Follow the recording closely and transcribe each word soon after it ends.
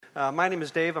My name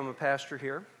is Dave. I'm a pastor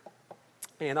here.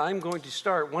 And I'm going to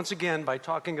start once again by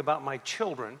talking about my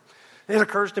children. It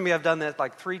occurs to me I've done that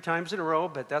like 3 times in a row,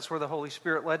 but that's where the Holy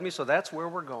Spirit led me, so that's where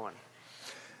we're going.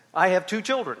 I have 2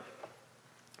 children.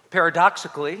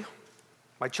 Paradoxically,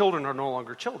 my children are no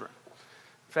longer children.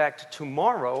 In fact,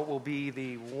 tomorrow will be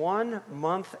the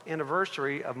 1-month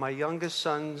anniversary of my youngest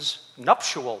son's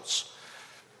nuptials.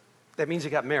 That means he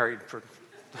got married, for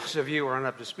those of you who aren't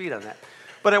up to speed on that.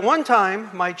 But at one time,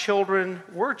 my children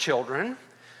were children,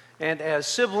 and as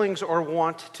siblings are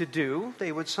wont to do,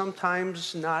 they would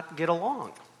sometimes not get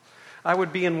along. I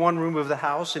would be in one room of the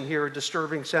house and hear a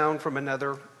disturbing sound from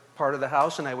another part of the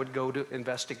house, and I would go to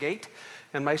investigate,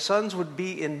 and my sons would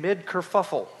be in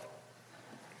mid-kerfuffle.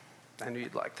 I knew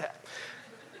you'd like that.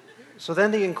 So then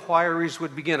the inquiries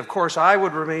would begin. Of course, I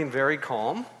would remain very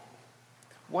calm.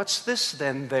 "What's this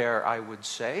then there?" I would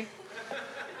say.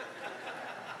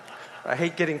 I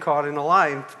hate getting caught in a lie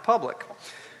in public.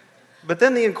 But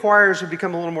then the inquirers would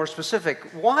become a little more specific.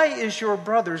 "Why is your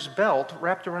brother's belt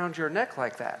wrapped around your neck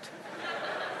like that?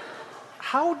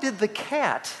 How did the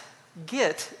cat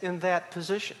get in that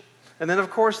position?" And then,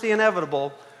 of course, the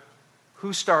inevitable,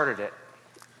 who started it?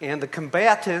 And the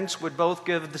combatants would both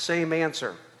give the same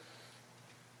answer.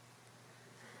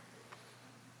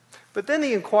 But then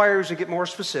the inquirers would get more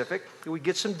specific. We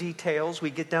get some details. We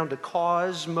get down to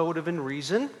cause, motive, and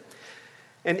reason.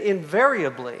 And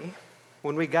invariably,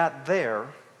 when we got there,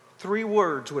 3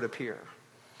 words would appear: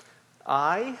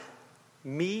 I,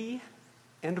 me,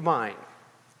 and mine.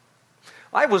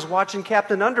 I was watching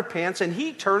Captain Underpants, and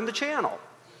he turned the channel.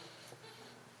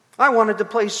 I wanted to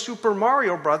play Super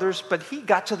Mario Brothers, but he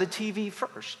got to the TV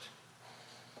first.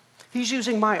 He's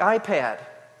using my iPad,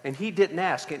 and he didn't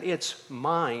ask, and it's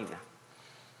mine.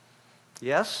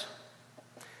 Yes?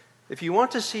 If you want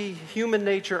to see human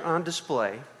nature on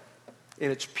display in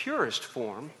its purest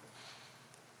form,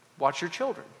 watch your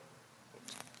children,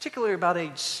 particularly about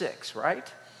age 6,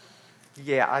 right?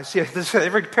 Yeah, I see this.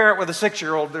 Every parent with a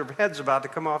 6-year-old, their head's about to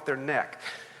come off their neck.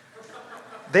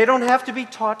 They don't have to be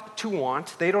taught to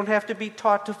want. They don't have to be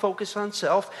taught to focus on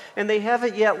self. And they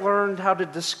haven't yet learned how to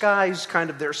disguise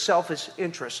kind of their selfish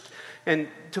interest. And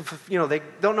they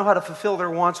don't know how to fulfill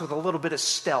their wants with a little bit of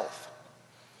stealth.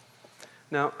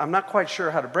 Now, I'm not quite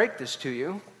sure how to break this to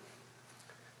you,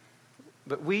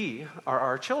 but we are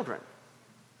our children.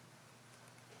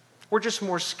 We're just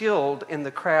more skilled in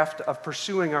the craft of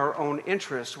pursuing our own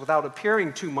interest without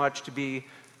appearing too much to be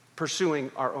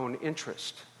pursuing our own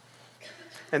interest.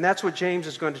 And that's what James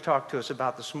is going to talk to us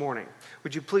about this morning.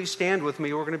 Would you please stand with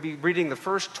me? We're going to be reading the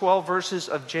first 12 verses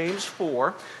of James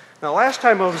 4. Now, last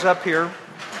time I was up here,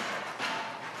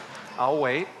 I'll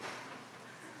wait.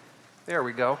 There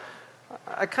we go.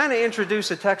 I kind of introduced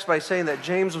the text by saying that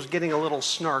James was getting a little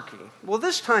snarky. Well,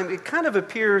 this time it kind of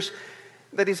appears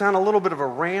that he's on a little bit of a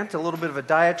rant, a little bit of a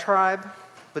diatribe.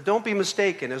 But don't be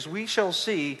mistaken. As we shall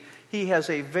see, he has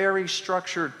a very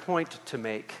structured point to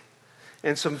make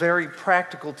and some very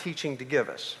practical teaching to give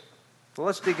us. So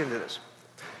let's dig into this.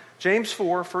 James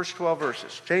 4, first 12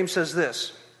 verses. James says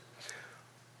this: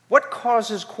 "What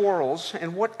causes quarrels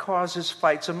and what causes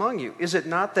fights among you? Is it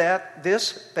not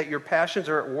that your passions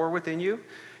are at war within you?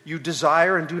 You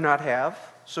desire and do not have,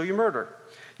 so you murder.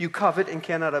 You covet and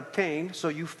cannot obtain, so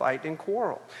you fight and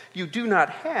quarrel. You do not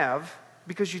have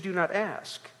because you do not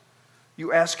ask.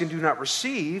 You ask and do not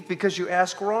receive because you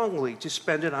ask wrongly to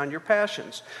spend it on your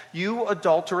passions. You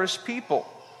adulterous people,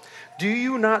 do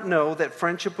you not know that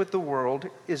friendship with the world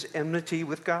is enmity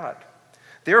with God?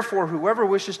 Therefore, whoever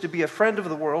wishes to be a friend of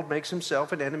the world makes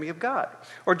himself an enemy of God.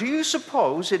 Or do you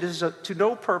suppose it is to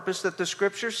no purpose that the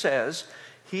Scripture says,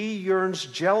 'He yearns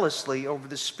jealously over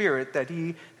the Spirit that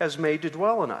He has made to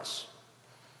dwell in us'?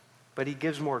 But He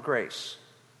gives more grace.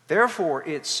 Therefore,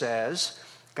 it says,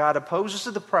 'God opposes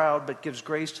to the proud, but gives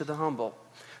grace to the humble.'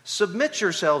 Submit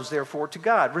yourselves, therefore, to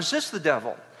God. Resist the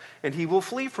devil, and he will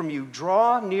flee from you.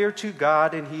 Draw near to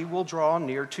God, and He will draw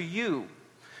near to you.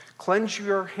 Cleanse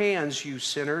your hands, you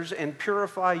sinners, and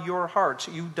purify your hearts,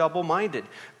 you double-minded.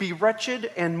 Be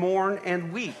wretched and mourn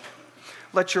and weep.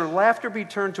 Let your laughter be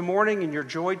turned to mourning and your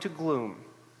joy to gloom.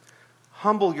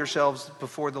 Humble yourselves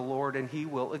before the Lord, and He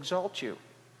will exalt you.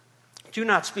 Do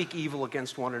not speak evil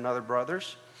against one another,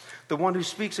 brothers. The one who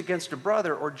speaks against a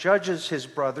brother or judges his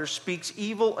brother speaks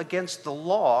evil against the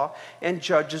law and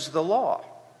judges the law.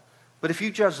 But if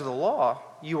you judge the law,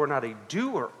 you are not a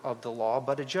doer of the law,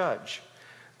 but a judge.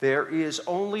 There is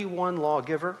only one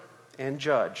lawgiver and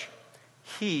judge,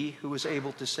 He who is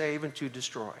able to save and to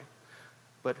destroy.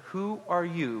 But who are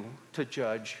you to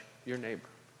judge your neighbor?"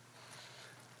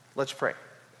 Let's pray.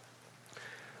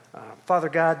 Father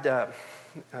God,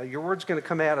 Your word's going to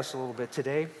come at us a little bit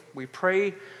today. We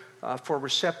pray for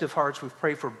receptive hearts. We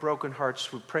pray for broken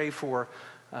hearts. We pray for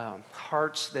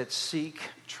hearts that seek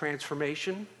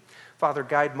transformation. Father,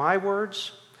 guide my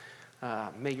words.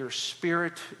 May your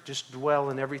Spirit just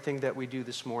dwell in everything that we do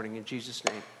this morning. In Jesus'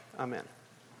 name, amen.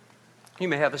 You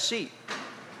may have a seat.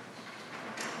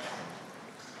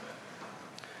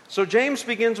 So James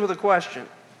begins with a question.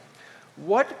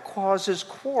 What causes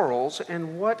quarrels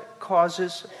and what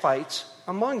causes fights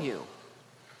among you?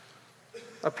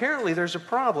 Apparently there's a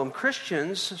problem.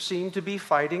 Christians seem to be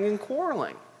fighting and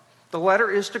quarreling. The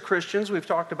letter is to Christians. We've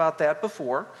talked about that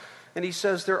before. And he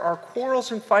says there are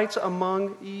quarrels and fights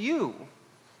among you.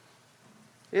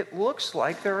 It looks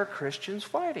like there are Christians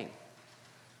fighting.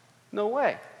 No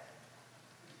way.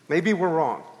 Maybe we're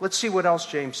wrong. Let's see what else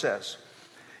James says.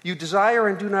 You desire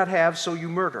and do not have, so you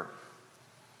murder.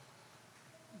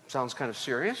 Sounds kind of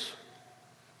serious.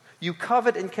 You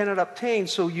covet and cannot obtain,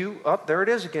 so you, there it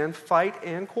is again, fight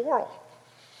and quarrel.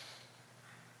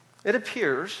 It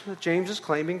appears that James is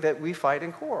claiming that we fight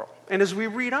and quarrel. And as we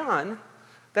read on,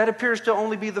 that appears to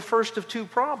only be the first of two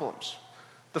problems.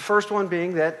 The first one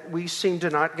being that we seem to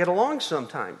not get along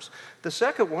sometimes. The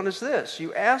second one is this: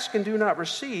 you ask and do not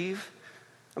receive.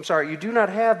 You do not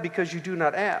have because you do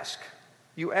not ask.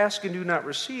 You ask and do not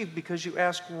receive because you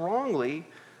ask wrongly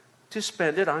to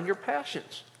spend it on your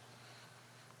passions.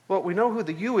 Well, we know who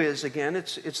the you is again.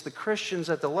 It's the Christians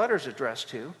that the letter's addressed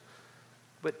to.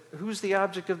 But who's the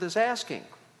object of this asking?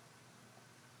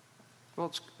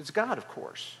 Well, it's God, of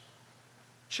course.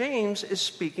 James is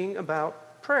speaking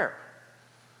about prayer.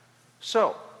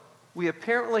 So, we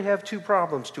apparently have two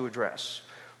problems to address.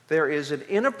 There is an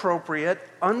inappropriate,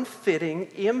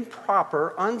 unfitting,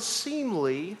 improper,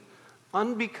 unseemly,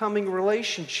 unbecoming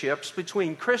relationships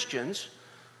between Christians,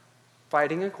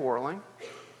 fighting and quarreling,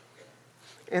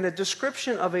 and a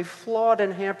description of a flawed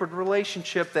and hampered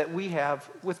relationship that we have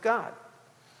with God.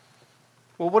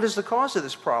 Well, what is the cause of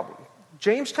this problem?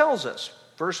 James tells us,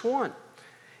 verse 1,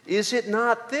 is it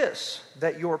not this,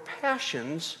 that your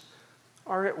passions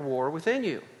are at war within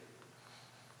you?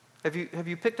 Have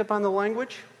you picked up on the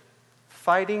language?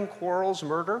 Fighting, quarrels,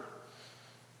 murder,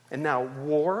 and now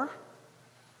war.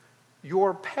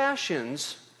 Your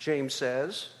passions, James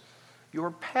says,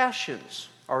 your passions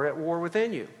are at war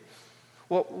within you.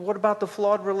 Well, what about the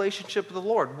flawed relationship with the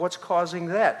Lord? What's causing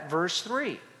that? Verse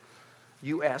 3,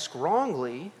 you ask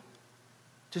wrongly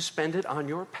to spend it on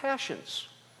your passions.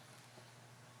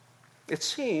 It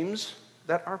seems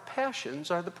that our passions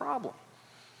are the problem.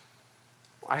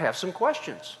 I have some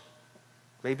questions.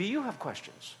 Maybe you have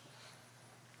questions.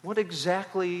 What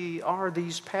exactly are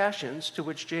these passions to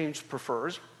which James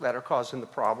prefers that are causing the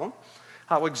problem?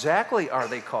 How exactly are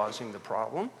they causing the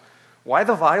problem? Why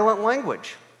the violent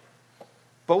language?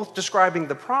 Both describing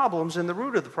the problems and the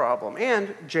root of the problem.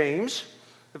 And James,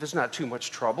 if it's not too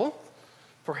much trouble,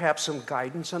 perhaps some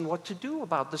guidance on what to do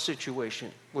about the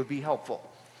situation would be helpful.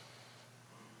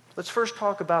 Let's first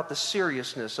talk about the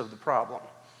seriousness of the problem.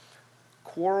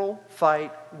 Quarrel,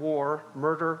 fight, war,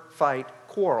 murder, fight,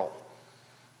 quarrel.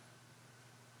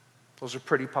 Those are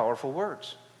pretty powerful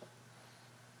words.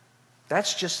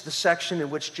 That's just the section in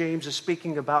which James is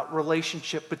speaking about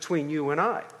relationship between you and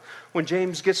I. When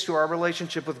James gets to our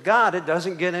relationship with God, it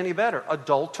doesn't get any better.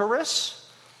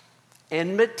 Adulterous,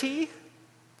 enmity,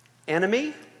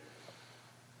 enemy.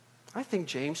 I think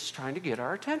James is trying to get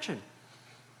our attention.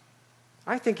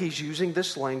 I think he's using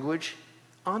this language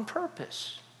on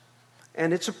purpose.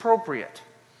 And it's appropriate,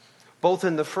 both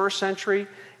in the first century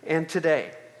and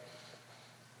today.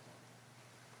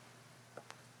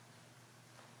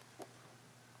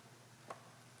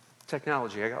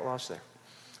 Technology, I got lost there.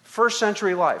 First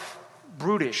century life,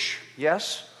 brutish,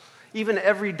 yes? Even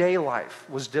everyday life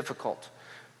was difficult.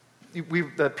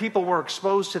 The people were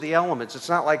exposed to the elements. It's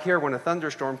not like here when a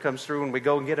thunderstorm comes through and we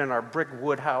go and get in our brick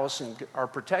wood house and are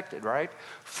protected, right?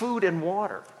 Food and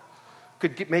water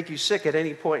could make you sick at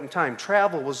any point in time.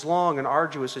 Travel was long and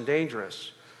arduous and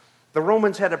dangerous. The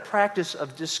Romans had a practice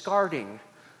of discarding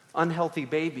unhealthy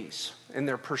babies in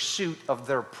their pursuit of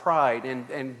their pride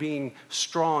and being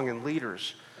strong and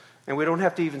leaders. And we don't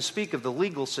have to even speak of the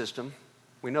legal system.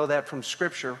 We know that from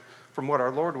Scripture, from what our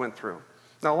Lord went through.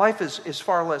 Now, life is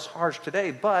far less harsh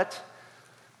today, but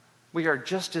we are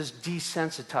just as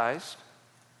desensitized.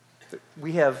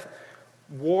 We have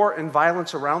war and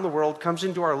violence around the world, comes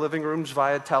into our living rooms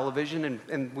via television,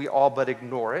 and we all but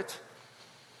ignore it.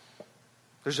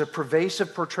 There's a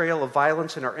pervasive portrayal of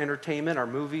violence in our entertainment, our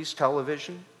movies,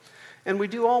 television. And we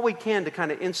do all we can to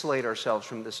kind of insulate ourselves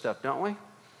from this stuff, don't we?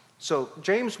 So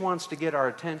James wants to get our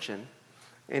attention,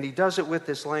 and he does it with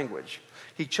this language.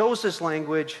 He chose this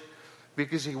language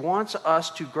because he wants us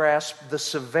to grasp the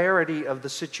severity of the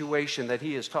situation that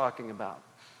he is talking about.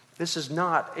 This is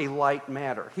not a light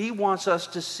matter. He wants us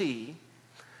to see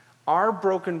our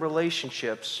broken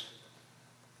relationships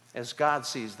as God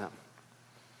sees them.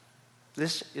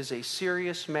 This is a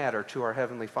serious matter to our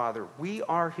Heavenly Father. We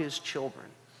are his children.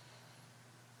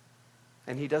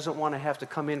 And he doesn't want to have to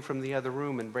come in from the other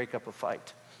room and break up a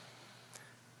fight.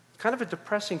 Kind of a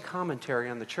depressing commentary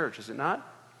on the church, is it not?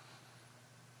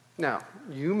 Now,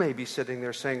 you may be sitting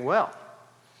there saying, well,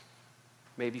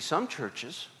 maybe some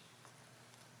churches,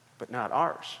 but not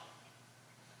ours.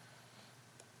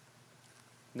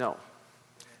 No.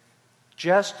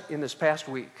 Just in this past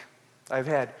week, I've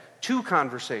had 2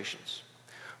 conversations,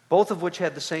 both of which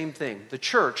had the same thing. The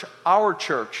church, our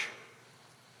church,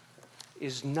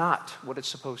 is not what it's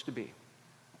supposed to be.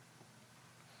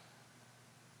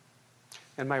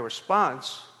 And my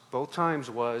response both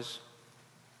times was,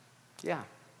 yeah,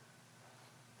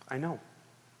 I know.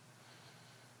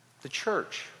 The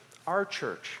church, our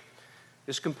church,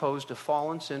 is composed of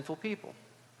fallen, sinful people.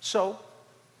 So,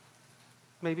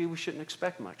 maybe we shouldn't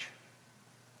expect much.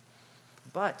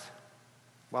 But,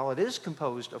 while it is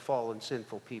composed of fallen,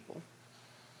 sinful people,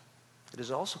 it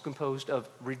is also composed of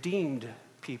redeemed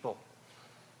people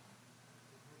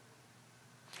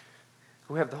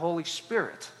who have the Holy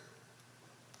Spirit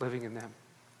living in them.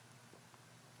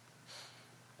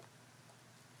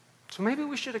 So maybe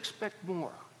we should expect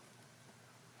more.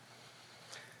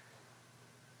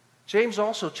 James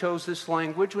also chose this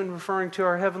language when referring to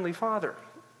our Heavenly Father.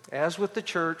 As with the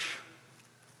church,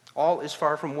 all is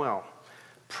far from well.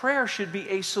 Prayer should be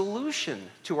a solution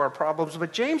to our problems,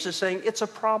 but James is saying it's a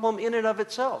problem in and of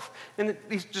itself. And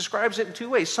he describes it in 2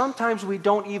 ways. Sometimes we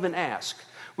don't even ask.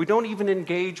 We don't even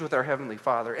engage with our Heavenly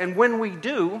Father. And when we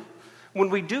do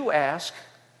ask,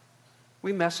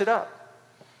 we mess it up.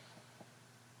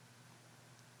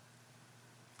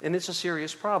 And it's a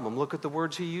serious problem. Look at the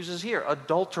words he uses here: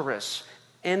 adulterous,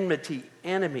 enmity,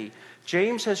 enemy.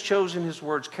 James has chosen his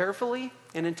words carefully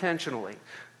and intentionally.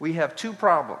 We have 2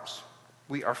 problems.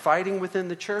 We are fighting within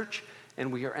the church,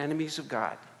 and we are enemies of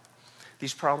God.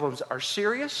 These problems are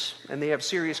serious, and they have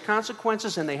serious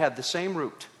consequences, and they have the same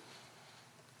root: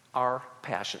 our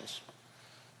passions.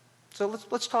 So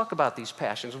let's talk about these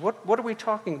passions. What are we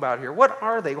talking about here? What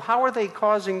are they? How are they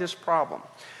causing this problem?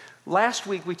 Last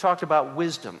week we talked about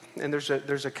wisdom, and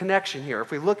there's a connection here.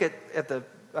 If we look at the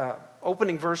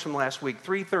opening verse from last week,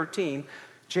 3:13,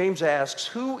 James asks,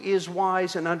 "Who is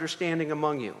wise and understanding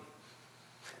among you?"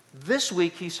 This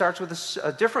week he starts with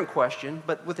a different question,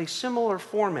 but with a similar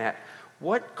format.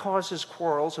 What causes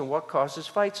quarrels and what causes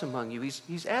fights among you?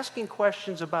 He's asking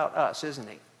questions about us, isn't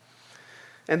he?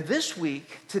 And this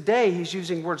week, today, he's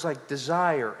using words like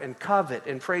desire and covet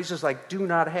and phrases like do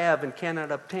not have and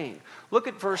cannot obtain. Look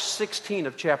at verse 16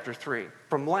 of chapter 3.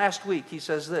 From last week, he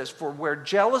says this: "For where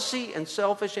jealousy and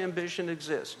selfish ambition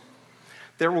exist,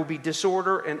 there will be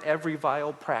disorder and every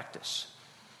vile practice."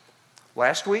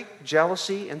 Last week,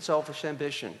 jealousy and selfish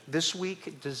ambition. This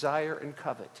week, desire and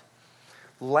covet.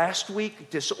 Last week,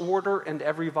 disorder and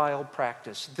every vile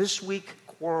practice. This week,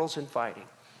 quarrels and fighting.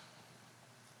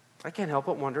 I can't help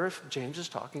but wonder if James is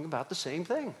talking about the same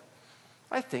thing.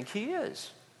 I think he is.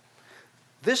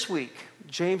 This week,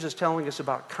 James is telling us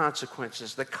about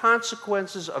consequences, the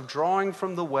consequences of drawing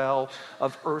from the well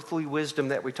of earthly wisdom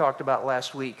that we talked about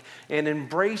last week, and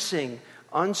embracing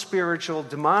unspiritual,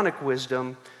 demonic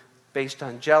wisdom based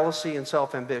on jealousy and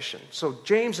self-ambition. So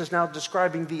James is now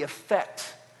describing the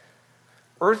effect.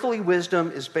 Earthly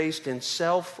wisdom is based in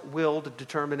self-willed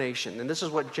determination, and this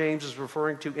is what James is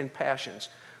referring to in passions.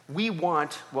 We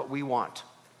want what we want.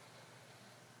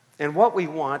 And what we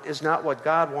want is not what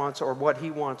God wants or what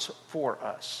he wants for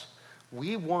us.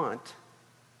 We want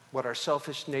what our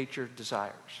selfish nature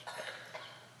desires.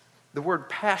 The word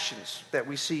passions that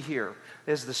we see here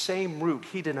is the same root,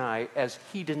 hedonai, as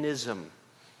hedonism,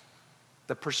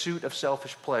 the pursuit of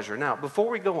selfish pleasure. Now, before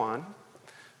we go on,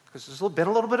 because it's been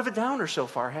a little bit of a downer so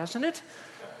far, hasn't it?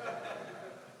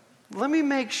 Let me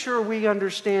make sure we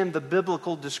understand the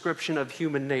biblical description of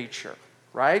human nature,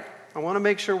 right? I want to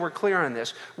make sure we're clear on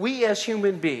this. We as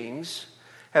human beings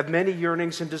have many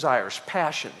yearnings and desires,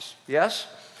 passions, yes?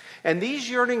 And these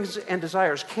yearnings and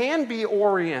desires can be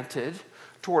oriented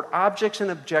toward objects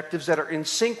and objectives that are in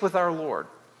sync with our Lord.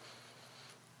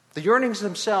 The yearnings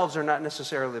themselves are not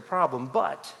necessarily the problem,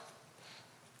 but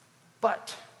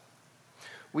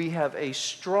we have a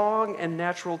strong and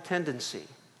natural tendency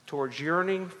towards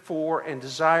yearning for and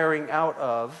desiring out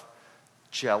of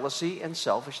jealousy and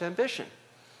selfish ambition.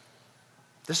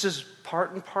 This is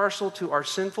part and parcel to our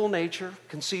sinful nature,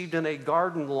 conceived in a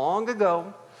garden long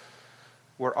ago,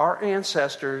 where our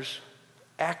ancestors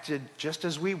acted just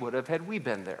as we would have had we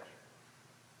been there.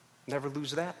 Never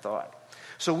lose that thought.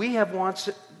 So we have wants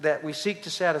that we seek to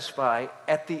satisfy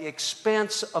at the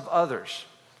expense of others,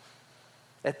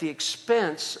 at the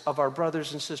expense of our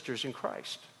brothers and sisters in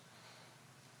Christ.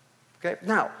 Okay?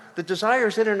 Now, the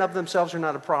desires in and of themselves are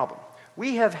not a problem.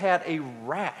 We have had a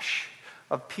rash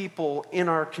of people in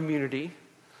our community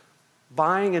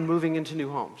buying and moving into new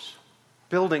homes,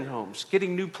 building homes,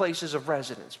 getting new places of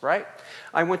residence, right?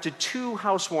 I went to 2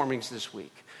 housewarmings this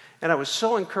week, and I was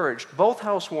so encouraged. Both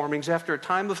housewarmings, after a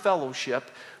time of fellowship,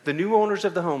 the new owners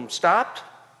of the home stopped,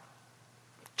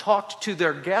 talked to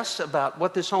their guests about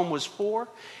what this home was for.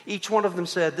 Each one of them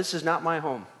said, "This is not my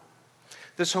home.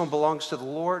 This home belongs to the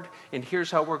Lord, and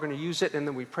here's how we're going to use it." And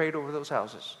then we prayed over those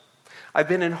houses. I've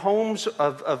been in homes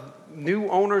of new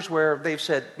owners where they've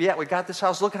said, "Yeah, we got this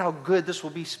house. Look at how good this will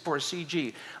be for a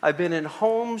CG." I've been in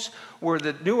homes where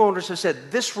the new owners have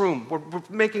said, "This room, we're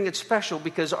making it special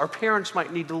because our parents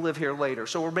might need to live here later,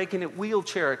 so we're making it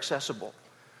wheelchair accessible."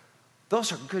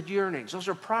 Those are good yearnings. Those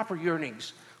are proper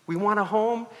yearnings. We want a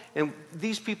home, and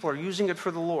these people are using it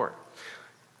for the Lord.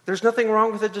 There's nothing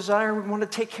wrong with a desire. We want to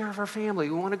take care of our family.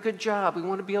 We want a good job. We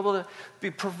want to be able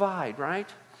to provide, right?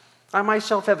 I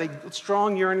myself have a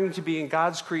strong yearning to be in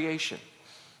God's creation.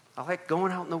 I like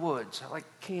going out in the woods. I like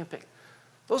camping.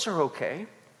 Those are okay.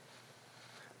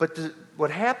 But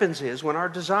what happens is when our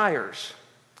desires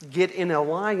get in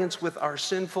alliance with our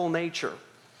sinful nature,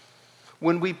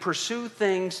 when we pursue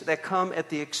things that come at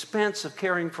the expense of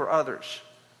caring for others,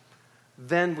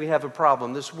 then we have a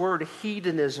problem. This word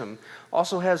hedonism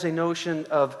also has a notion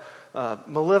of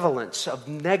malevolence, of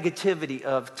negativity,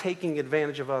 of taking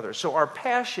advantage of others. So our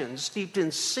passions steeped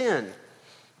in sin,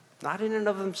 not in and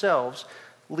of themselves,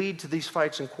 lead to these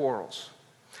fights and quarrels.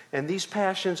 And these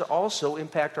passions also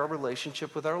impact our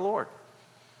relationship with our Lord.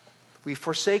 We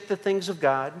forsake the things of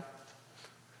God.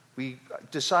 We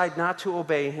decide not to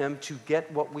obey Him to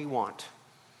get what we want,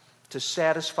 to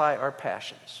satisfy our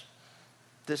passions.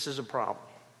 This is a problem.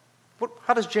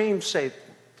 How does James say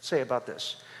about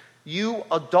this? "You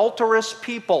adulterous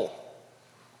people."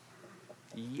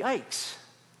 Yikes.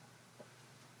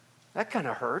 That kind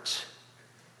of hurts.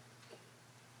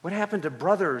 What happened to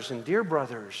brothers and dear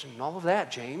brothers and all of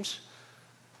that, James?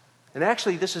 And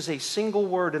actually, this is a single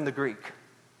word in the Greek.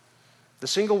 The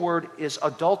single word is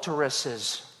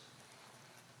adulteresses.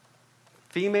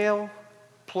 Female,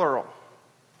 plural.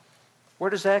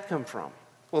 Where does that come from?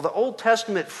 Well, the Old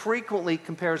Testament frequently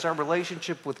compares our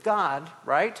relationship with God,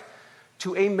 right,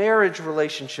 to a marriage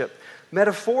relationship.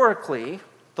 Metaphorically,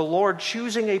 the Lord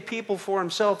choosing a people for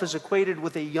Himself is equated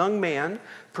with a young man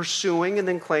pursuing and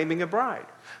then claiming a bride.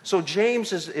 So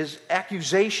James's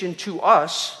accusation to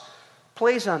us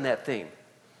plays on that theme.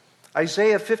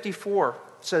 Isaiah 54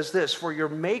 says this, "For your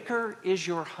Maker is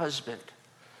your husband.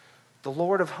 The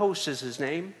Lord of hosts is His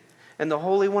name. And the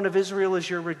Holy One of Israel is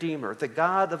your Redeemer. The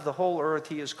God of the whole earth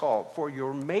He is called. For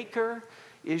your Maker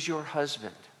is your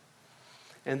husband."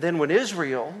 And then when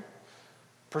Israel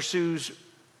pursues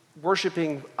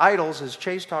worshiping idols, as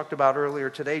Chase talked about earlier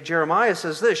today, Jeremiah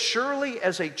says this, "Surely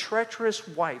as a treacherous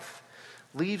wife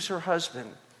leaves her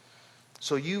husband,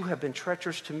 so you have been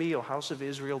treacherous to me, O house of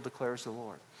Israel, declares the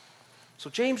Lord." So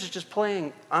James is just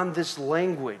playing on this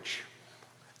language.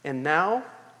 And now,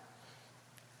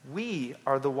 we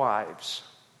are the wives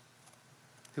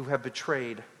who have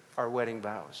betrayed our wedding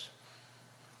vows.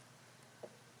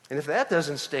 And if that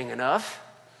doesn't sting enough,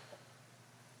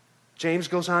 James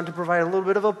goes on to provide a little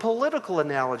bit of a political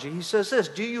analogy. He says this,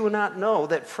 "Do you not know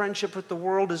that friendship with the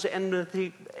world is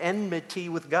enmity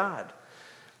with God?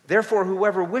 Therefore,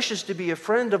 whoever wishes to be a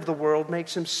friend of the world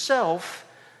makes himself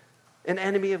an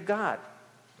enemy of God."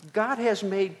 God has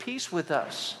made peace with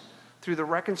us through the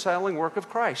reconciling work of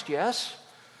Christ, yes?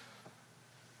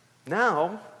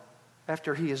 Now,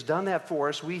 after He has done that for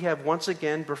us, we have once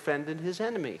again befriended His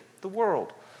enemy, the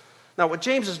world. Now, what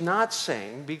James is not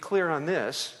saying, be clear on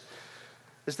this,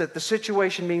 is that the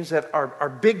situation means that our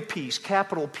big peace,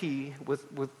 capital P,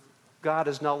 with God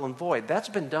is null and void. That's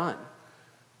been done.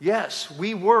 Yes,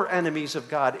 we were enemies of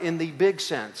God in the big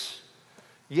sense.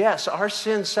 Yes, our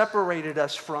sin separated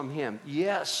us from Him.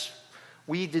 Yes,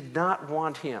 we did not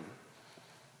want Him.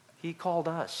 He called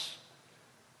us.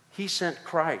 He sent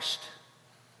Christ.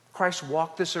 Christ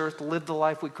walked this earth, lived the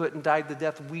life we couldn't, died the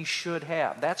death we should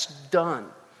have. That's done.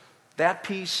 That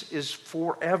peace is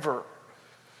forever.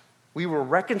 We were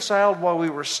reconciled while we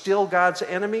were still God's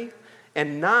enemy,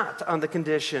 and not on the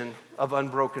condition of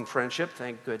unbroken friendship,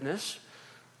 thank goodness,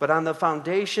 but on the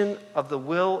foundation of the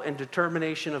will and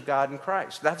determination of God in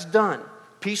Christ. That's done.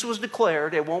 Peace was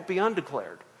declared. It won't be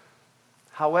undeclared.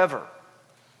 However,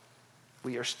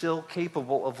 we are still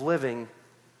capable of living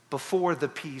before the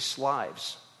peace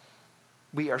lives.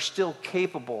 We are still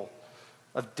capable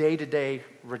of day-to-day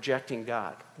rejecting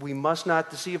God. We must not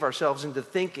deceive ourselves into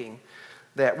thinking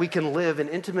that we can live in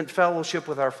intimate fellowship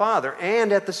with our Father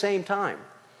and at the same time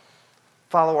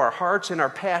follow our hearts and our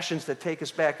passions that take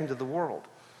us back into the world.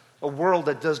 A world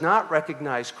that does not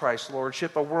recognize Christ's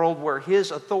lordship, a world where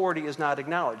his authority is not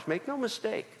acknowledged. Make no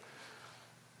mistake,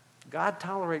 God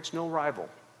tolerates no rival.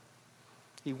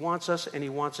 He wants us and he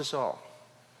wants us all.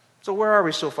 So where are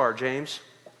we so far, James?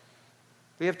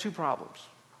 We have two problems.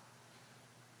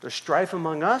 There's strife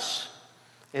among us,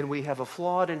 and we have a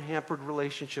flawed and hampered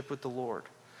relationship with the Lord.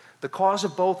 The cause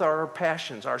of both are our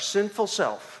passions, our sinful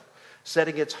self,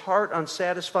 setting its heart on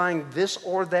satisfying this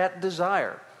or that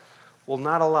desire, will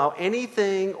not allow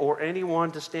anything or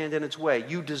anyone to stand in its way.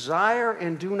 You desire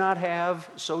and do not have,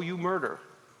 so you murder,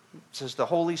 says the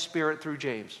Holy Spirit through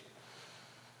James.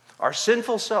 Our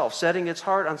sinful self, setting its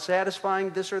heart on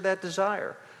satisfying this or that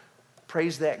desire,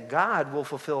 prays that God will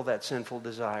fulfill that sinful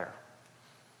desire.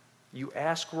 You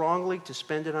ask wrongly to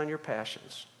spend it on your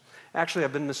passions. Actually,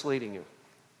 I've been misleading you.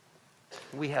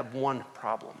 We have one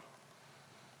problem.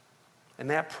 And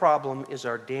that problem is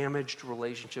our damaged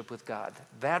relationship with God.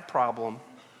 That problem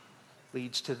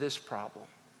leads to this problem.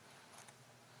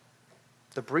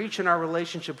 The breach in our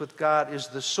relationship with God is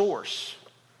the source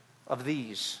of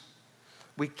these.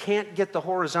 We can't get the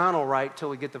horizontal right till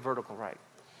we get the vertical right.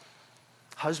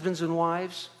 Husbands and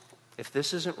wives, if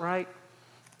this isn't right,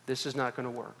 this is not going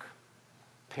to work.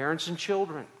 Parents and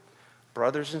children,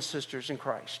 brothers and sisters in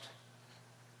Christ.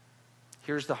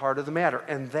 Here's the heart of the matter,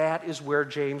 and that is where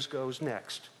James goes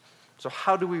next. So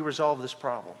how do we resolve this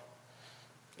problem?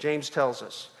 James tells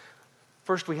us.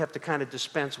 First, we have to kind of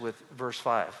dispense with verse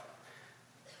 5.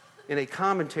 In a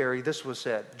commentary, this was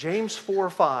said, James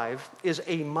 4:5 is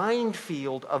a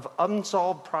minefield of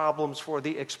unsolved problems for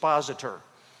the expositor.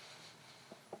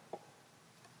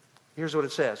 Here's what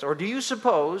it says. Or do you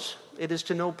suppose it is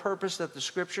to no purpose that the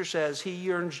Scripture says he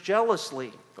yearns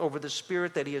jealously over the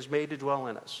Spirit that he has made to dwell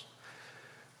in us?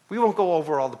 We won't go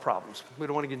over all the problems. We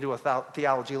don't want to get into a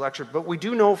theology lecture, but we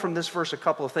do know from this verse a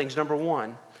couple of things. Number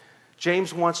one,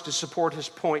 James wants to support his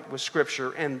point with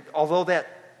Scripture, and although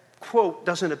that quote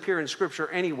doesn't appear in Scripture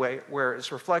anyway, where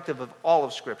it's reflective of all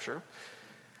of Scripture,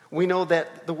 we know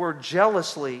that the word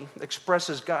jealously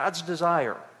expresses God's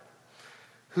desire,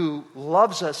 who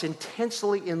loves us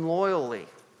intensely and loyally,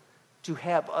 to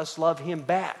have us love him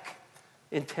back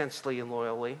intensely and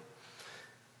loyally.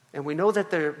 And we know that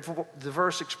the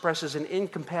verse expresses an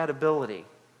incompatibility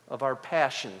of our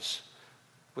passions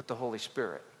with the Holy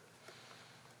Spirit.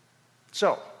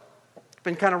 So, it's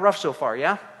been kind of rough so far,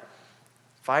 yeah?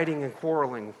 Fighting and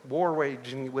quarreling, war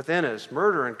waging within us,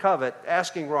 murder and covet,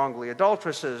 asking wrongly,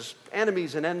 adulteresses,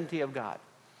 enemies and enmity of God.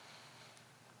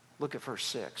 Look at verse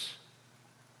 6.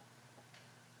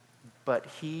 But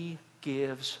he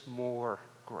gives more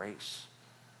grace.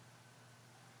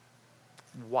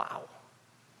 Wow.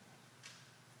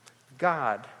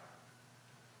 God,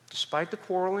 despite the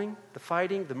quarreling, the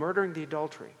fighting, the murdering, the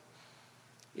adultery,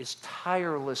 is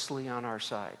tirelessly on our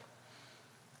side.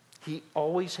 He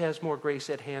always has more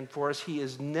grace at hand for us. He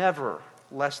is never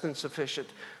less than sufficient.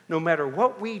 No matter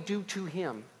what we do to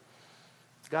him,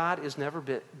 God is never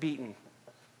beaten.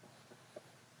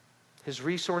 His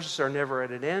resources are never at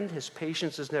an end. His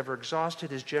patience is never exhausted.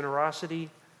 His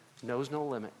generosity knows no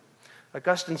limit.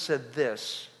 Augustine said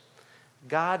this,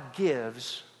 God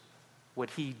gives what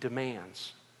he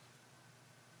demands.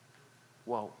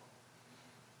 Whoa.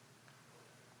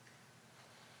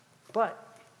 But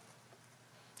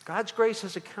God's grace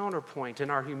has a counterpoint in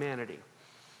our humanity.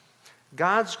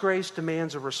 God's grace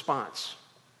demands a response.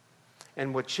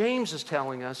 And what James is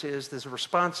telling us is this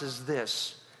response is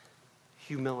this,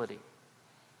 humility.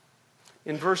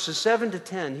 In verses 7 to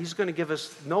 10, he's going to give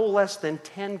us no less than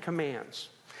 10 commands.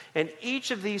 And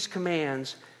each of these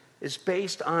commands is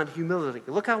based on humility.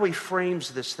 Look how he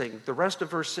frames this thing, the rest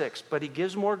of verse 6. But he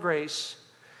gives more grace.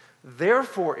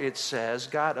 Therefore, it says,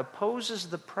 God opposes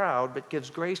the proud, but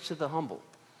gives grace to the humble.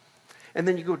 And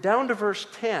then you go down to verse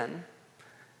 10,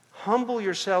 humble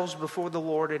yourselves before the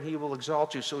Lord, and he will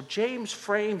exalt you. So James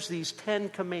frames these 10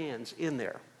 commands in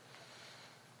there.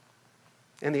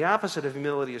 And the opposite of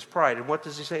humility is pride. And what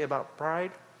does he say about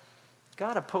pride?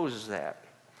 God opposes that.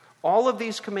 All of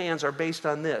these commands are based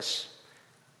on this,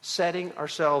 setting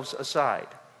ourselves aside.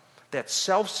 That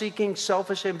self-seeking,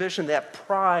 selfish ambition, that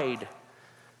pride,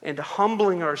 and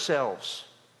humbling ourselves.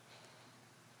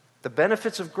 The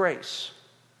benefits of grace,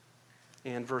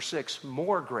 and verse 6,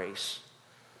 more grace,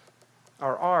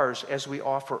 are ours as we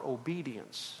offer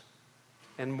obedience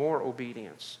and more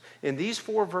obedience. In these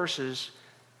 4 verses,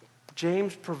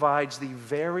 James provides the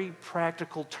very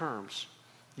practical terms.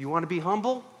 You want to be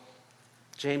humble?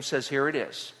 James says, here it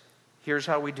is. Here's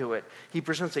how we do it. He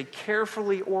presents a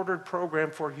carefully ordered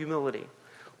program for humility.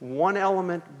 One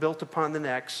element built upon the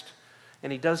next,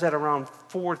 and he does that around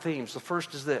 4 themes. The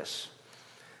first is this: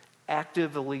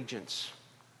 active allegiance.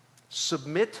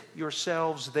 Submit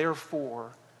yourselves,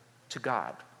 therefore, to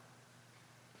God.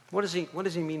 What does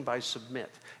he mean by submit?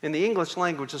 In the English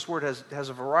language, this word has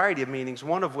a variety of meanings,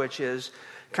 one of which is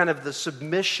kind of the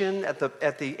submission at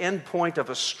the end point of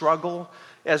a struggle,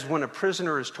 as when a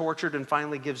prisoner is tortured and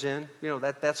finally gives in.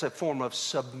 That's a form of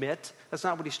submit. That's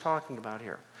not what he's talking about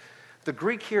here. The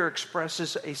Greek here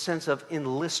expresses a sense of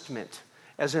enlistment,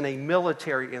 as in a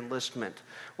military enlistment.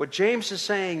 What James is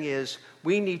saying is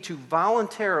we need to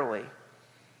voluntarily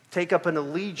take up an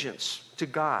allegiance to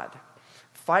God,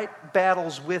 fight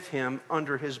battles with him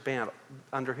under his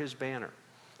banner.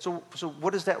 So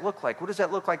what does that look like? What does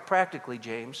that look like practically,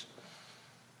 James?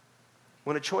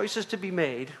 When a choice is to be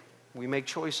made, we make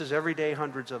choices every day,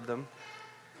 hundreds of them.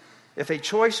 If a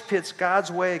choice pits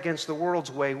God's way against the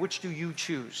world's way, which do you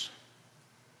choose?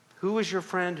 Who is your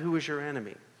friend? Who is your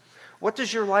enemy? What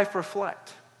does your life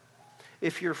reflect?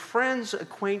 If your friends,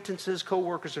 acquaintances,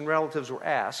 co-workers, and relatives were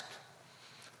asked,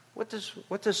 what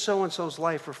does so-and-so's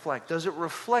life reflect? Does it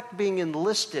reflect being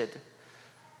enlisted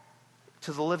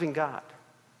to the living God?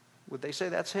 Would they say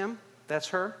that's him? That's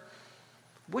her?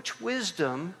 Which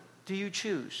wisdom do you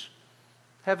choose?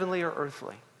 Heavenly or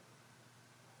earthly?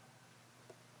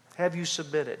 Have you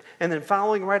submitted? And then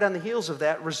following right on the heels of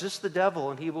that, resist the devil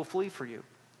and he will flee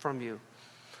from you.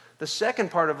 The second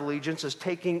part of allegiance is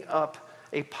taking up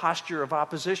a posture of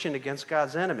opposition against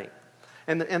God's enemy.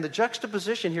 And the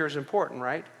juxtaposition here is important,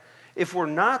 right? If we're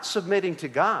not submitting to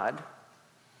God,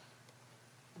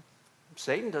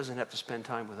 Satan doesn't have to spend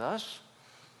time with us.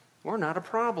 We're not a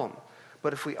problem.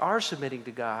 But if we are submitting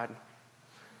to God,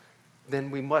 then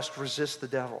we must resist the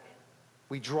devil.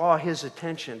 We draw his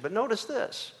attention. But notice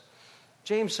this.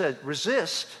 James said,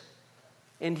 resist,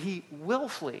 and he will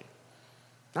flee.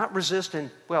 Not resist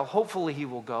and, well, hopefully he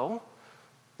will go.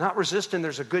 Not resist and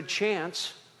there's a good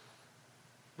chance.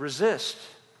 Resist.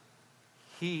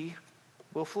 He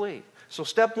will flee. So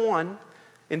step 1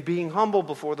 in being humble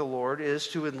before the Lord is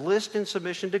to enlist in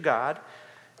submission to God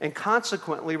and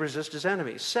consequently resist his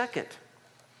enemies. Second,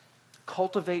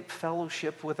 cultivate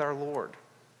fellowship with our Lord.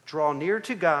 Draw near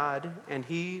to God and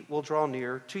he will draw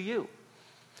near to you.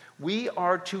 We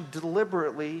are to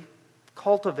deliberately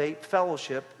cultivate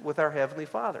fellowship with our Heavenly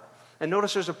Father. And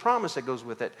notice there's a promise that goes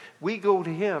with it. We go to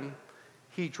him,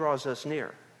 he draws us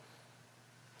near.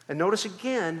 And notice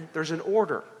again, there's an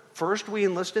order. First, we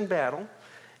enlist in battle,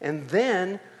 and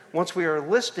then, once we are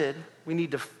enlisted, we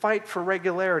need to fight for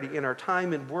regularity in our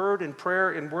time in word, in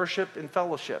prayer, in worship, in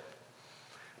fellowship.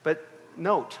 But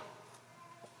note,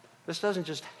 this doesn't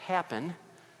just happen.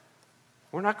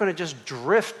 We're not going to just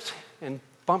drift and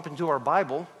bump into our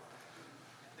Bible.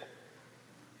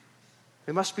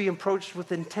 It must be approached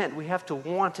with intent. We have to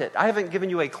want it. I haven't given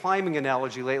you a climbing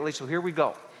analogy lately, so here we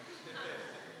go.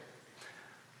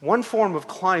 One form of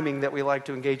climbing that we like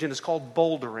to engage in is called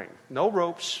bouldering. No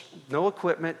ropes, no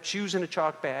equipment, shoes in a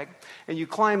chalk bag, and you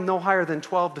climb no higher than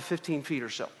 12 to 15 feet or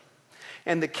so.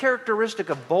 And the characteristic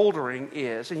of bouldering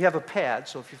is, and you have a pad,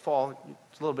 so if you fall,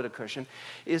 it's a little bit of cushion,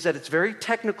 is that it's very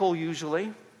technical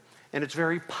usually, and it's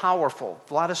very powerful.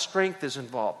 A lot of strength is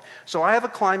involved. So I have a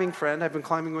climbing friend I've been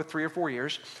climbing with 3 or 4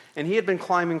 years, and he had been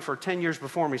climbing for 10 years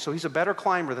before me, so he's a better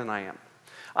climber than I am.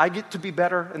 I get to be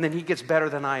better, and then he gets better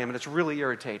than I am, and it's really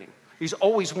irritating. He's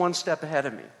always one step ahead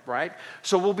of me, right?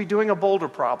 So we'll be doing a boulder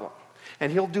problem,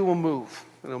 and he'll do a move,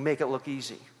 and it'll make it look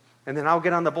easy. And then I'll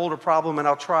get on the boulder problem, and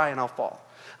I'll try, and I'll fall.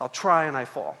 I'll try, and I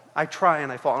fall. I try,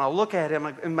 and I fall. And I'll look at him,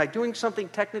 am I doing something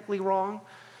technically wrong?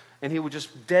 And he would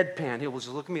just deadpan. He would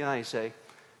just look at me in the eye and say,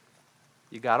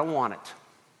 you got to want it.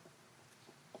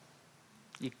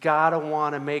 You got to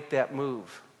want to make that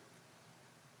move.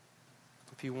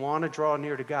 If you want to draw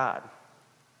near to God,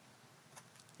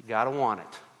 you got to want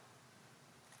it.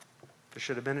 There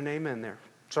should have been an amen there.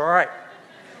 It's all right.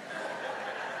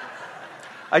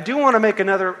 I do want to make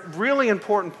another really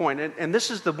important point, and this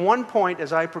is the one point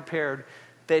as I prepared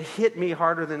that hit me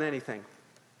harder than anything.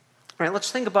 All right,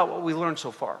 let's think about what we learned so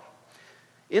far.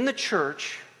 In the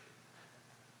church,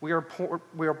 we are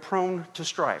prone to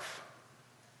strife.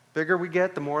 Bigger we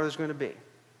get, the more there's going to be.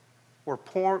 We're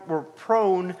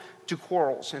prone to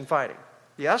quarrels and fighting.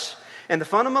 Yes? And the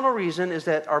fundamental reason is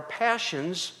that our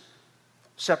passions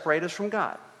separate us from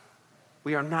God.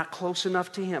 We are not close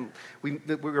enough to him. We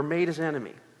are made his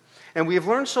enemy. And we have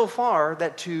learned so far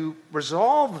that to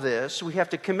resolve this, we have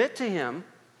to commit to Him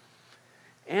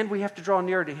and we have to draw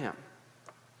near to Him.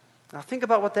 Now think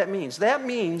about what that means. That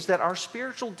means that our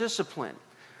spiritual discipline,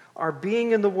 our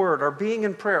being in the Word, our being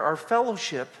in prayer, our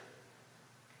fellowship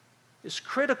is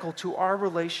critical to our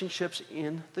relationships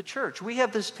in the church. We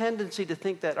have this tendency to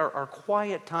think that our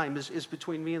quiet time is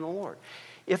between me and the Lord.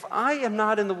 If I am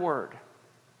not in the Word,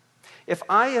 if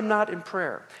I am not in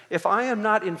prayer, if I am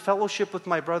not in fellowship with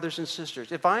my brothers and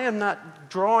sisters, if I am not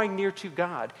drawing near to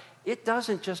God, it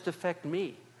doesn't just affect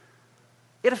me.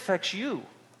 It affects you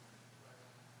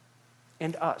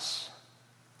and us.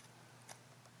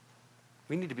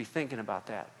 We need to be thinking about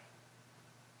that.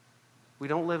 We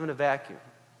don't live in a vacuum.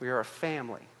 We are a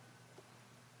family.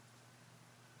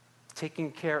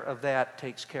 Taking care of that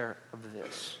takes care of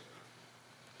this.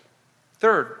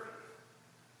 Third,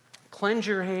 cleanse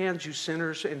your hands, you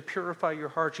sinners, and purify your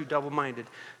hearts, you double-minded.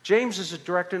 James is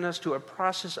directing us to a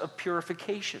process of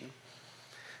purification,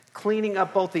 cleaning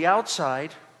up both the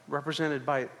outside, represented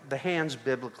by the hands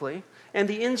biblically, and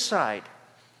the inside,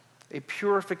 a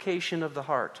purification of the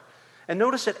heart. And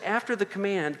notice that after the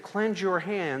command, cleanse your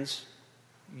hands,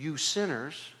 you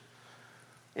sinners,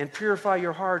 and purify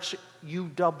your hearts, you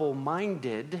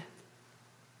double-minded,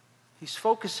 he's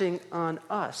focusing on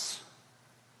us.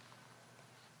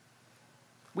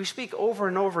 We speak over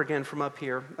and over again from up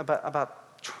here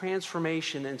about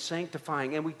transformation and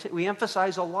sanctifying, and we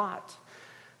emphasize a lot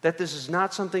that this is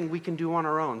not something we can do on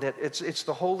our own, that it's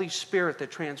the Holy Spirit that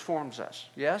transforms us,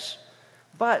 yes?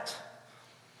 But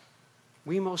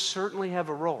we most certainly have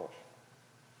a role,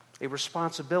 a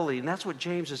responsibility, and that's what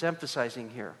James is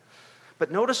emphasizing here.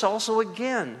 But notice also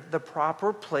again the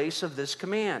proper place of this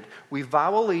command. We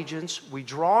vow allegiance, we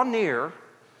draw near,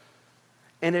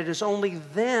 and it is only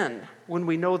then when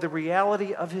we know the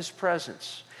reality of His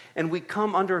presence and we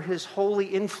come under His holy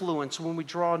influence when we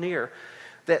draw near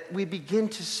that we begin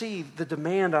to see the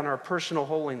demand on our personal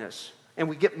holiness and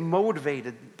we get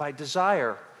motivated by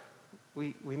desire.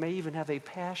 We may even have a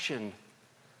passion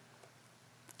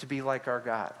to be like our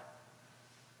God.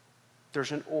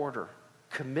 There's an order.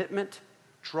 Commitment,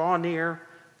 draw near,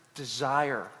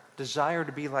 desire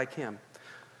to be like Him.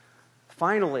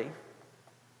 Finally,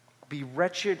 be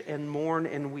wretched and mourn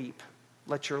and weep.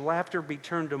 Let your laughter be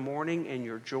turned to mourning and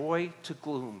your joy to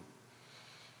gloom.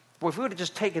 Boy, if we would have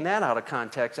just taken that out of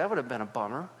context, that would have been a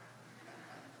bummer.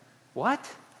 What?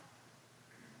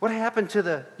 What happened to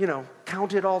the,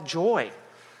 count it all joy?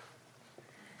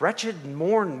 Wretched and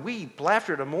mourn, weep,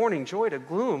 laughter to mourning, joy to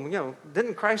gloom.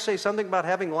 Didn't Christ say something about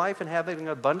having life and having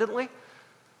it abundantly?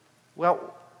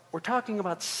 Well, we're talking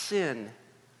about sin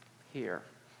here.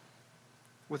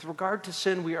 With regard to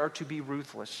sin, we are to be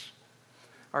ruthless.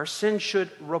 Our sin should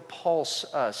repulse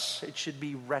us. It should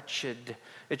be wretched.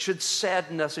 It should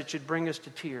sadden us. It should bring us to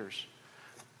tears.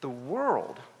 The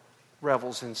world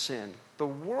revels in sin. The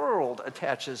world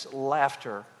attaches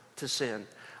laughter to sin.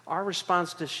 Our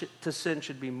response to sin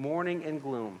should be mourning and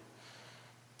gloom,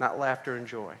 not laughter and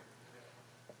joy.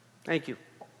 Thank you.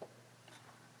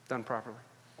 Done properly.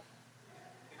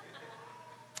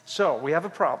 So, we have a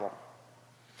problem.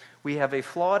 We have a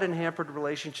flawed and hampered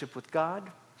relationship with God.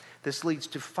 This leads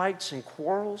to fights and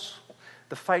quarrels.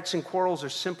 The fights and quarrels are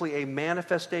simply a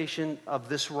manifestation of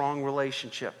this wrong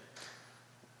relationship.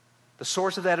 The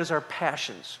source of that is our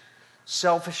passions,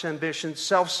 selfish ambition,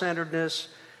 self-centeredness,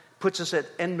 puts us at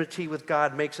enmity with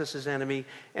God, makes us His enemy,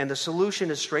 and the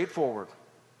solution is straightforward.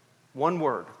 One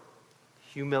word: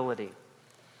 humility.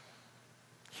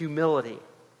 Humility,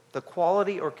 the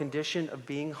quality or condition of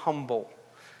being humble,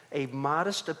 a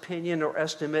modest opinion or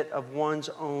estimate of one's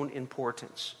own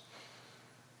importance.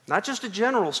 Not just a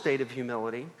general state of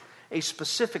humility, a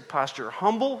specific posture.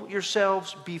 Humble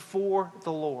yourselves before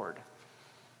the Lord.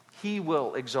 He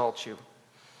will exalt you.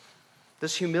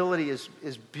 This humility is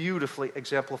beautifully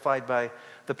exemplified by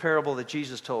the parable that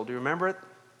Jesus told. Do you remember it?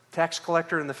 Tax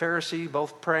collector and the Pharisee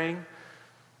both praying.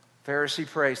 Pharisee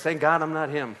prays, "Thank God I'm not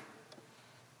him."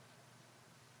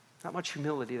 Not much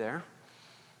humility there.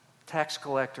 Tax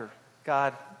collector,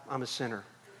 "God, I'm a sinner.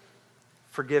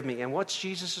 Forgive me." And what's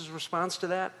Jesus' response to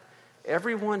that?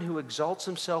 Everyone who exalts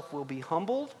himself will be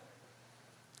humbled,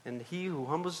 and he who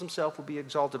humbles himself will be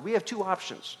exalted. We have two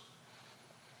options.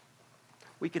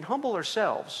 We can humble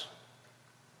ourselves,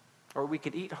 or we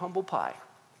could eat humble pie.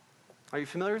 Are you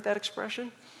familiar with that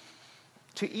expression?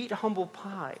 To eat humble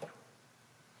pie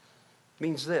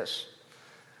means this: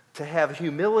 to have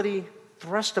humility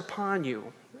thrust upon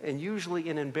you, and usually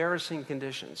in embarrassing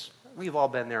conditions. We've all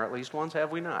been there at least once,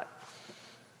 have we not?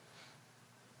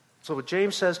 So what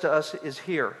James says to us is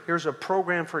here's a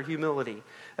program for humility: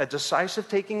 a decisive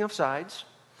taking of sides,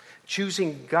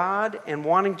 Choosing God and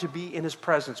wanting to be in His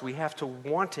presence. We have to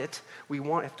want it.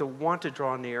 Have to want to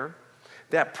draw near.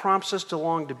 That prompts us to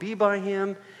long to be by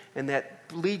Him, and that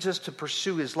leads us to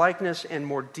pursue His likeness and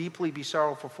more deeply be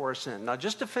sorrowful for our sin. Now,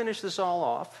 just to finish this all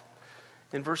off,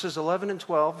 in verses 11 and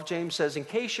 12, James says, in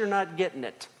case you're not getting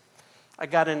it, I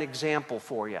got an example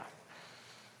for you.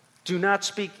 Do not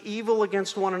speak evil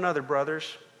against one another,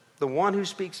 brothers. The one who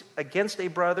speaks against a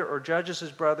brother or judges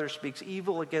his brother speaks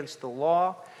evil against the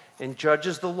law and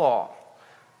judges the law.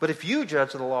 But if you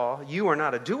judge the law, you are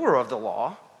not a doer of the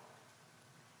law,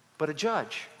 but a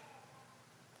judge.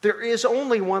 There is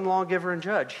only one lawgiver and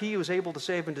judge, He who is able to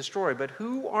save and destroy. But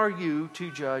who are you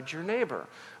to judge your neighbor?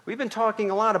 We've been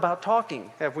talking a lot about talking,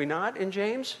 have we not, in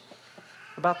James?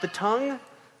 About the tongue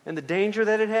and the danger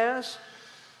that it has.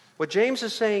 What James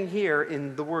is saying here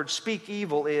in the word speak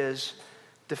evil is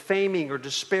defaming or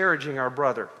disparaging our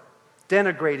brother,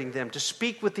 denigrating them, to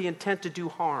speak with the intent to do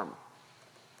harm.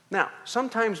 Now,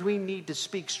 sometimes we need to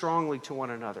speak strongly to one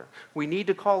another. We need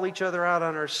to call each other out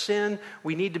on our sin.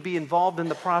 We need to be involved in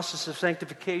the process of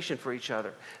sanctification for each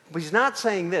other. But he's not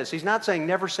saying this. He's not saying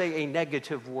never say a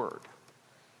negative word,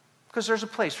 because there's a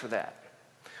place for that.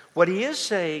 What he is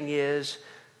saying is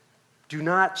do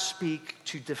not speak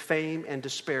to defame and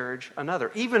disparage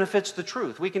another, even if it's the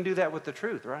truth. We can do that with the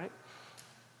truth, right?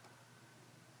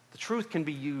 The truth can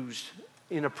be used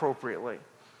inappropriately.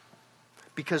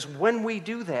 Because when we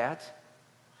do that,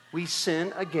 we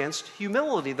sin against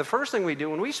humility. The first thing we do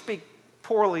when we speak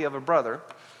poorly of a brother,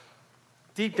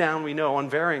 deep down we know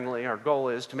unvaryingly our goal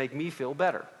is to make me feel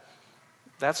better.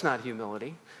 That's not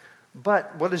humility.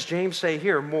 But what does James say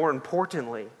here? More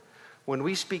importantly, when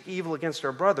we speak evil against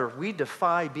our brother, we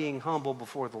defy being humble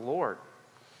before the Lord.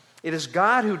 It is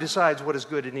God who decides what is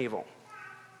good and evil.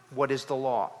 What is the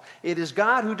law? It is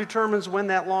God who determines when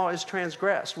that law is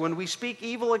transgressed. When we speak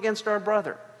evil against our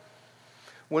brother,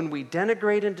 when we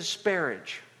denigrate and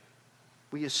disparage,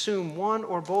 we assume one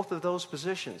or both of those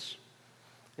positions.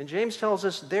 And James tells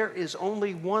us there is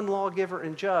only one lawgiver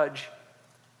and judge,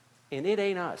 and it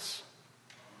ain't us.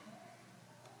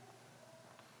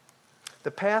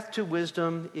 The path to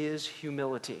wisdom is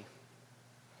humility.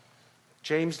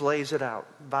 James lays it out.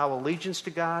 Vow allegiance to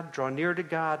God, draw near to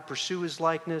God, pursue His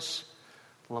likeness,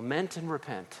 lament and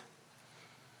repent.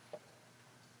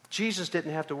 Jesus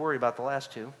didn't have to worry about the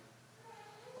last two.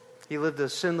 He lived a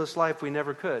sinless life we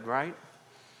never could, right?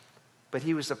 But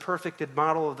He was the perfect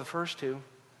model of the first two.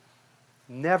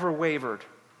 Never wavered.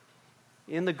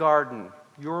 In the garden,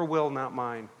 your will, not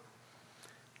mine.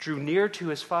 Drew near to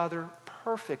His Father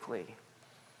perfectly.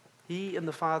 He and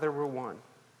the Father were one.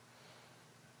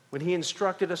 When He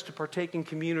instructed us to partake in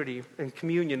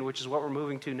communion, which is what we're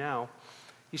moving to now,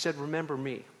 He said, remember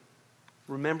me.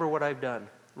 Remember what I've done.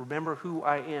 Remember who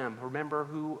I am. Remember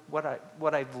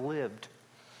what I've lived.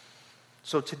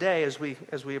 So today, as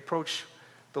we approach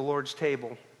the Lord's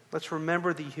table, let's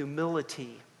remember the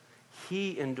humility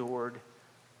He endured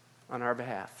on our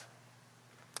behalf.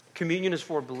 Communion is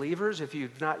for believers. If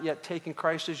you've not yet taken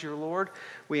Christ as your Lord,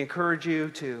 we encourage you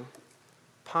to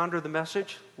ponder the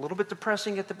message. A little bit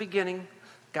depressing at the beginning,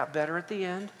 got better at the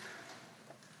end.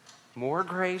 More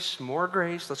grace, more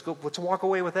grace. Let's walk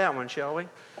away with that one, shall we?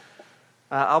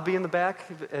 I'll be in the back.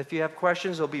 If you have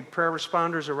questions, there'll be prayer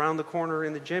responders around the corner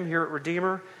in the gym here at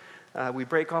Redeemer. We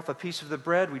break off a piece of the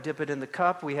bread. We dip it in the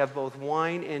cup. We have both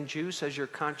wine and juice as your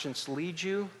conscience leads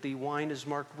you. The wine is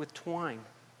marked with twine.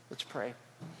 Let's pray.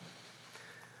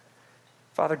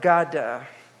 Father God,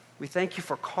 we thank You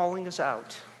for calling us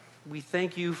out. We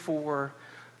thank You for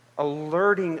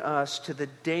alerting us to the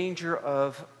danger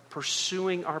of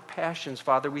pursuing our passions,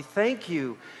 Father. We thank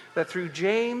You that through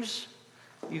James,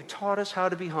 You taught us how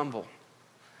to be humble,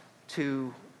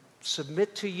 to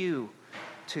submit to You,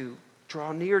 to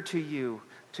draw near to You,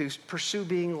 to pursue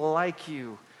being like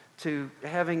You, to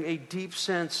having a deep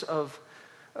sense of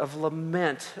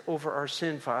lament over our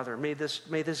sin, Father. May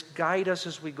this guide us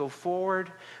as we go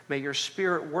forward. May Your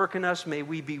Spirit work in us. May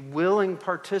we be willing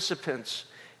participants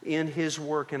in His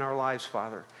work in our lives,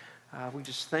 Father. We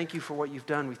just thank You for what You've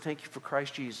done. We thank You for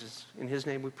Christ Jesus. In His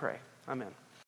name we pray. Amen.